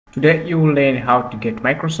Today you will learn how to get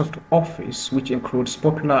Microsoft Office, which includes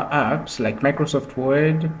popular apps like Microsoft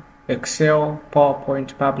Word, Excel,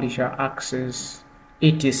 PowerPoint, Publisher, Access,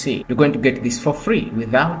 etc. You're going to get this for free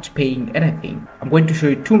without paying anything. I'm going to show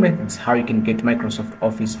you two methods how you can get Microsoft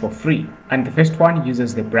Office for free. And the first one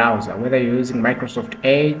uses the browser. Whether you're using Microsoft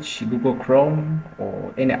Edge, Google Chrome,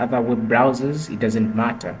 or any other web browsers, it doesn't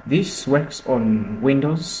matter. This works on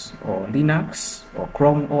Windows or Linux or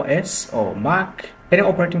Chrome OS or Mac. Any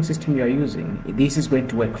operating system you are using, this is going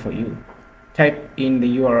to work for you. Type in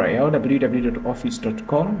the URL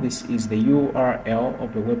www.office.com. This is the URL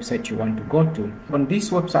of the website you want to go to. On this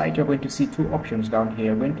website, you're going to see two options down here.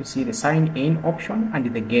 You're going to see the sign in option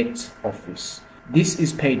and the get Office. This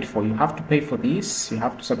is paid for. You have to pay for this. You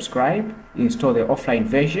have to subscribe, install the offline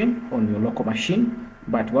version on your local machine.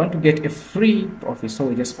 But we want to get a free Office, so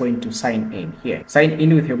we're just going to sign in here. Sign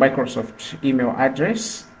in with your Microsoft email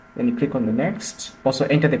address. Then you click on the next. Also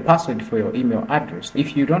enter the password for your email address.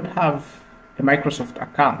 If you don't have a Microsoft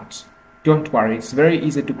account, don't worry, it's very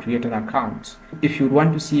easy to create an account. If you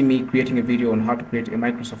want to see me creating a video on how to create a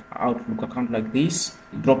Microsoft Outlook account like this,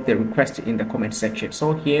 drop the request in the comment section.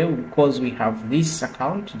 So here, because we have this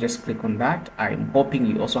account, just click on that. I'm hoping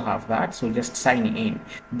you also have that, so just sign in.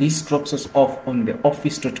 This drops us off on the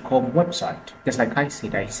office.com website. Just like I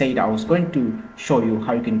said I was going to show you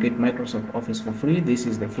how you can get Microsoft Office for free. This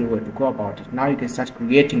is the free way to go about it. Now you can start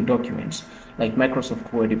creating documents like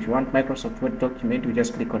Microsoft Word. If you want Microsoft Word document, you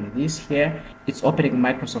just click on this here. It's opening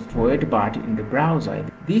Microsoft Word, but in the browser.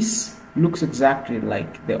 This looks exactly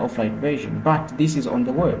like the offline version, but this is on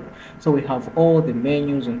the web. So we have all the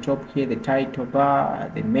menus on top here, the title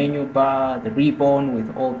bar, the menu bar, the ribbon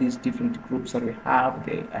with all these different groups that we have,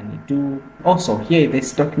 the undo. Also here,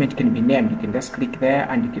 this document can be named. You can just click there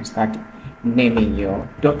and you can start naming your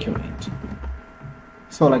document.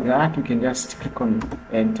 So like that, we can just click on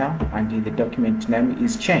enter and the document name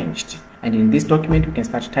is changed. And in this document, we can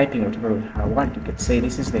start typing whatever we want. You can say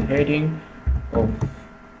this is the heading of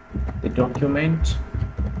the document,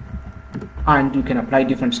 and you can apply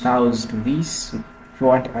different styles to this. If you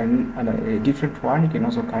want a different one, you can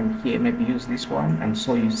also come here, maybe use this one, and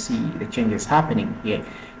so you see the changes happening here.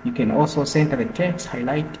 You can also center the text,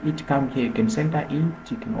 highlight it, come here, you can center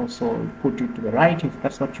it. You can also put it to the right if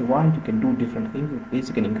that's what you want. You can do different things with this.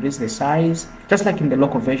 You can increase the size, just like in the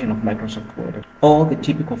local version of Microsoft Word. All the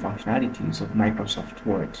typical functionalities of Microsoft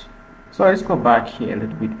Word. So let's go back here a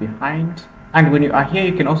little bit behind. And when you are here,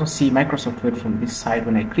 you can also see Microsoft Word from this side.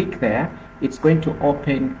 When I click there, it's going to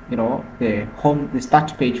open, the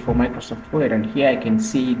start page for Microsoft Word. And here I can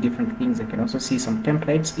see different things. I can also see some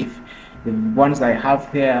templates. If the ones I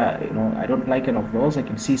have here, I don't like any of those, I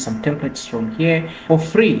can see some templates from here for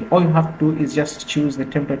free. All you have to do is just choose the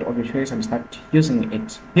template of your choice and start using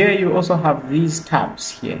it. Here you also have these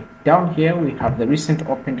tabs here. Down here we have the recent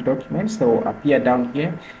opened documents that will appear down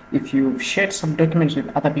here. If you've shared some documents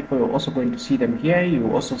with other people, you're also going to see them here.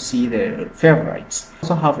 You also see the favorites.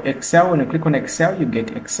 Also have Excel. When you click on Excel, you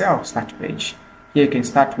get Excel start page. Here you can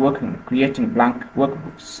start working, creating blank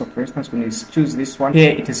workbooks. So for instance, when you choose this one,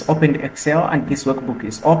 here it is opened Excel and this workbook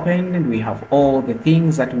is open, and we have all the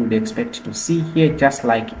things that we would expect to see here, just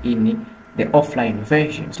like in the offline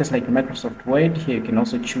version. Just like in Microsoft Word, here you can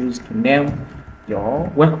also choose to name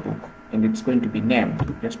your workbook, and it's going to be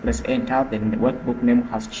named. Just press enter, then the workbook name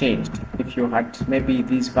has changed. If you had maybe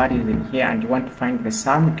these values in here and you want to find the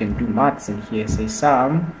sum, you can do maths in here, say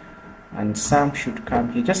sum, and sum should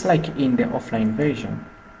come here just like in the offline version.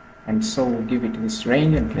 And so we'll give it this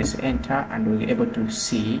range and press enter, and we'll be able to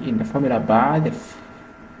see in the formula bar the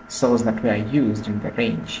cells that were used in the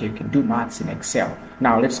range. You can do maths in Excel.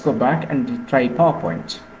 Now let's go back and try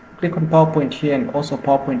PowerPoint. Click on PowerPoint here, and also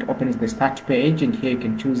PowerPoint opens the start page, and here you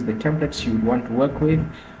can choose the templates you want to work with,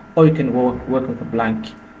 or you can work with a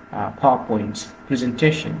blank PowerPoint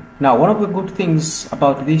presentation. Now, one of the good things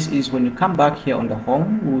about this is when you come back here on the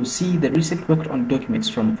home, we'll see the recent worked on documents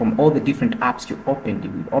from all the different apps you opened.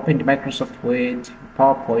 You opened Microsoft Word,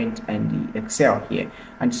 PowerPoint, and the Excel here.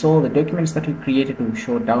 And so the documents that we created will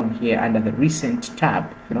show down here under the recent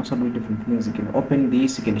tab. You can also do different things. You can open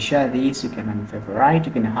this, you can share this, you can unfavorite,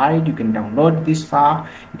 you can hide, you can download this file.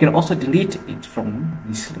 You can also delete it from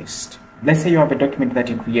this list. Let's say you have a document that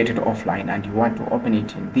you created offline and you want to open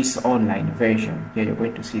it in this online version. Here you're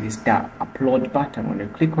going to see this upload button. When you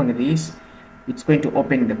click on this, it's going to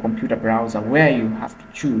open the computer browser where you have to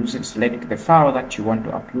choose and select the file that you want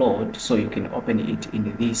to upload, so you can open it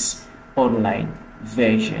in this online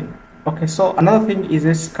version. Okay, so another thing is,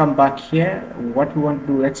 let's come back here. What we want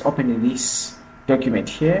to do, let's open this document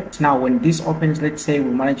here. Now when this opens, let's say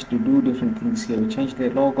we managed to do different things here. We change the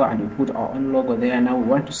logo and we put our own logo there. Now we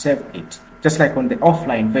want to save it. Just like on the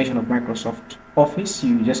offline version of Microsoft Office,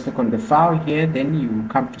 you just click on the file here, then you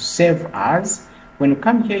come to save as. When you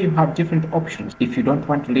come here, you have different options. If you don't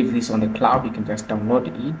want to leave this on the cloud, you can just download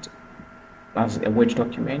it as a Word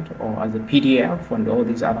document or as a PDF and all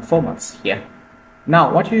these other formats here.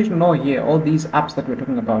 Now, what you should know here, all these apps that we're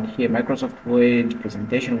talking about here, Microsoft Word,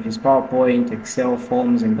 presentation, which is PowerPoint, Excel,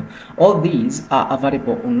 Forms, and all these are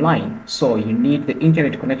available online. So you need the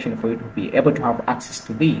internet connection for you to be able to have access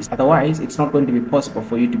to these. Otherwise, it's not going to be possible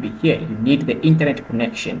for you to be here. You need the internet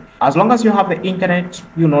connection. As long as you have the internet,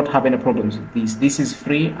 you'll not have any problems with this. This is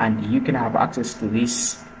free and you can have access to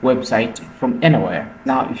this website from anywhere.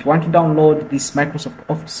 Now, if you want to download this Microsoft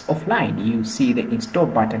Office offline, you see the install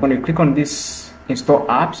button. When you click on this install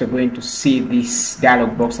apps, you're going to see this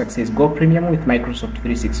dialog box that says Go Premium with Microsoft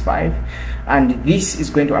 365, and this is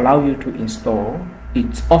going to allow you to install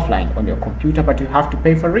it offline on your computer, but you have to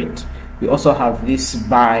pay for it. We also have this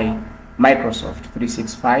Buy Microsoft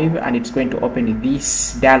 365, and it's going to open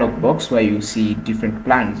this dialog box where you see different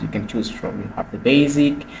plans you can choose from. You have the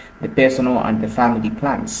basic, the personal, and the family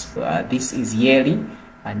plans. This is yearly,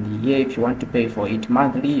 and here if you want to pay for it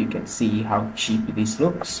monthly, you can see how cheap this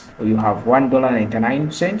looks. You have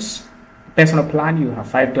 $1.99. Personal plan, you have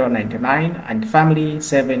 $5.99, and family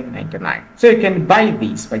 $7.99. So you can buy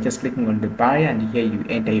this by just clicking on the buy, and here you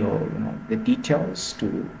enter your the details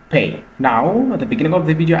to pay. Now at the beginning of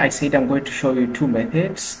the video I said I'm going to show you two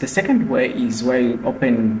methods. The second way is where you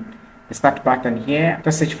open the start button here,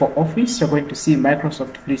 just search for Office. You're going to see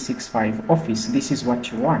Microsoft 365 Office. This is what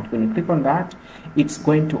you want. When you click on that, it's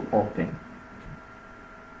going to open.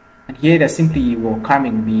 And here they're simply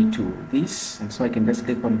welcoming me to this, and so I can just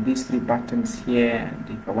click on these three buttons here,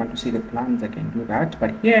 and if I want to see the plans I can do that.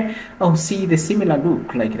 But here I'll see the similar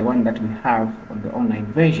look like the one that we have on the online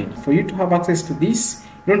version. For you to have access to this,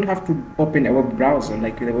 you don't have to open a web browser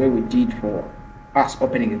like the way we did for us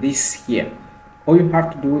opening this here. All you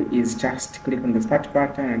have to do is just click on the start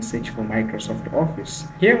button and search for Microsoft Office.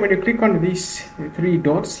 Here when you click on these three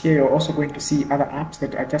dots here, you're also going to see other apps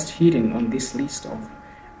that are just hidden on this list of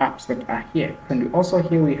apps that are here. And also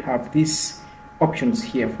here we have these options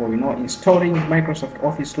here for installing Microsoft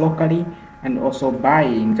Office locally, and also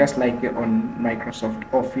buying, just like on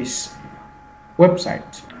Microsoft Office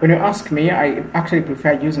website. When you ask me, I actually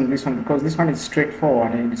prefer using this one because this one is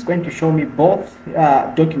straightforward and it's going to show me both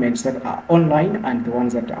documents that are online and the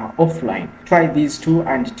ones that are offline. Try these two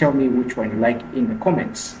and tell me which one you like in the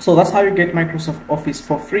comments. So that's how you get Microsoft Office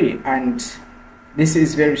for free, and this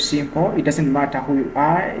is very simple. It doesn't matter who you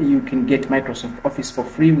are, you can get Microsoft Office for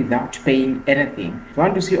free without paying anything. If you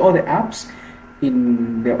want to see all the apps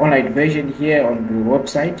in the online version here on the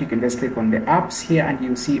website, you can just click on the apps here and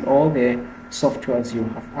you'll see all the softwares you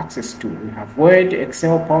have access to. We have Word,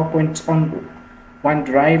 Excel, PowerPoint,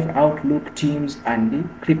 OneDrive, Outlook, Teams, and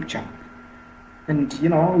Clipchamp. And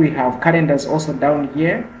we have calendars also down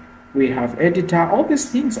here. We have editor. All these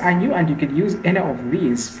things are new and you can use any of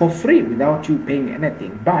these for free without you paying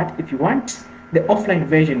anything. But if you want the offline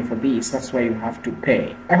version for this, that's why you have to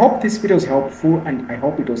pay. I hope this video is helpful and I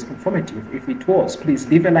hope it was informative. If it was, please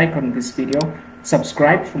leave a like on this video,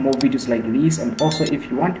 subscribe for more videos like this, and also if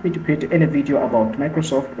you want me to create any video about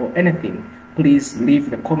Microsoft or anything, please leave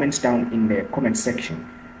the comments down in the comment section.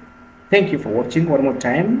 Thank you for watching one more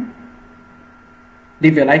time.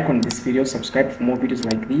 Leave a like on this video, subscribe for more videos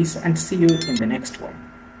like this, and see you in the next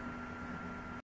one.